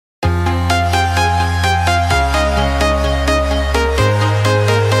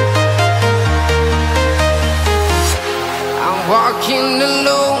Walking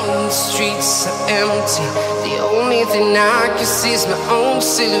alone, the streets are empty. The only thing I can see is my own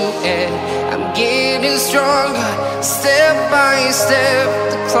silhouette. I'm getting stronger, step by step.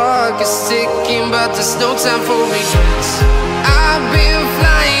 The clock is ticking, but there's no time for regrets. I've been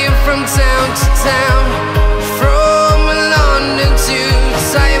flying from town to town, from London to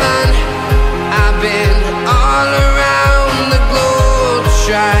Taiwan. I've been all around the globe,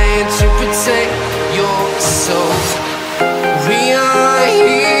 trying to protect your soul. We are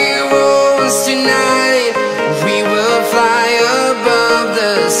heroes tonight. We will fly above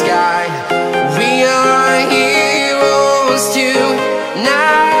the sky. We are heroes tonight.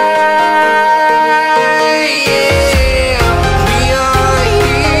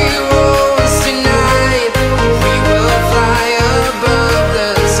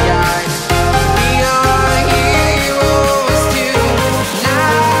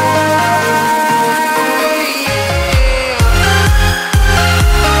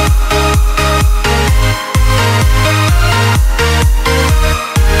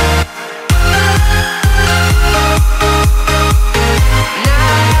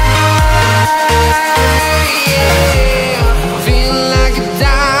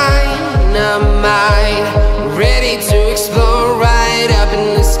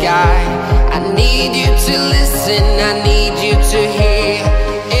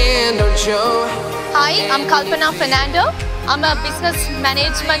 Fernando. I'm a business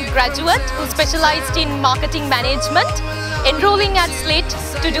management graduate who specialized in marketing management. Enrolling at SLIIT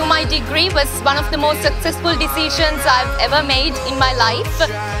to do my degree was one of the most successful decisions I've ever made in my life.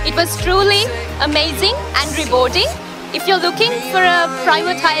 It was truly amazing and rewarding. If you're looking for a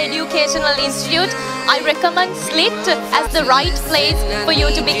private higher educational institute, I recommend SLIIT as the right place for you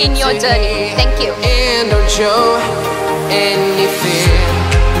to begin your journey. Thank you. And don't show any fear.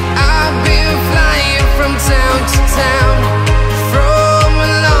 I've been flying from town to town, from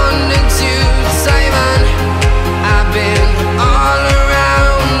London to Taiwan. I've been all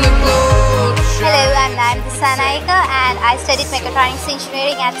around the globe. Hello, and I'm Sanaika, and I studied mechatronics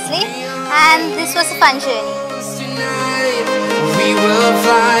engineering at SLIIT, and this was a fun journey. Tonight, we will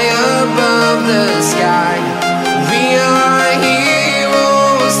fly above the sky. We are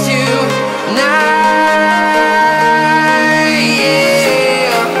heroes tonight.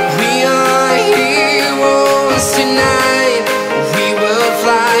 Tonight, we will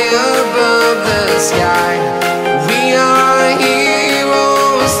fly above the sky. We are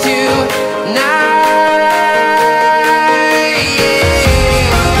heroes tonight.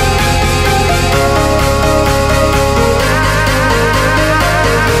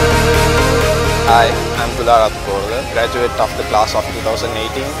 Hi, I'm graduate of the class of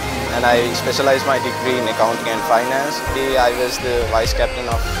 2018, and I specialized my degree in accounting and finance. I was the vice captain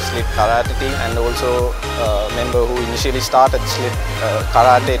of SLIIT Karate team and also a member who initially started SLIIT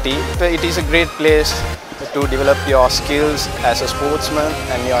Karate team. It is a great place to develop your skills as a sportsman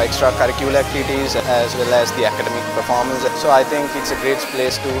and your extracurricular activities as well as the academic performance. So I think it's a great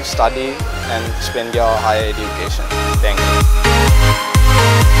place to study and spend your higher education. Thank you.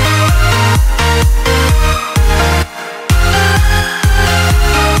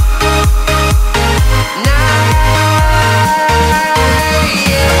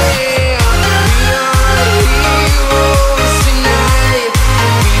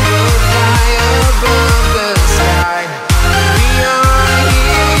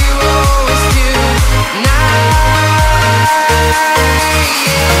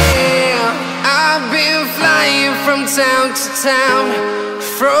 Town to town,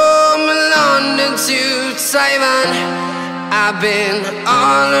 from London to Taiwan. I've been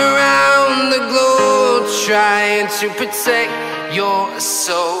all around the globe, trying to protect your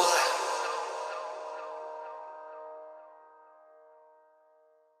soul.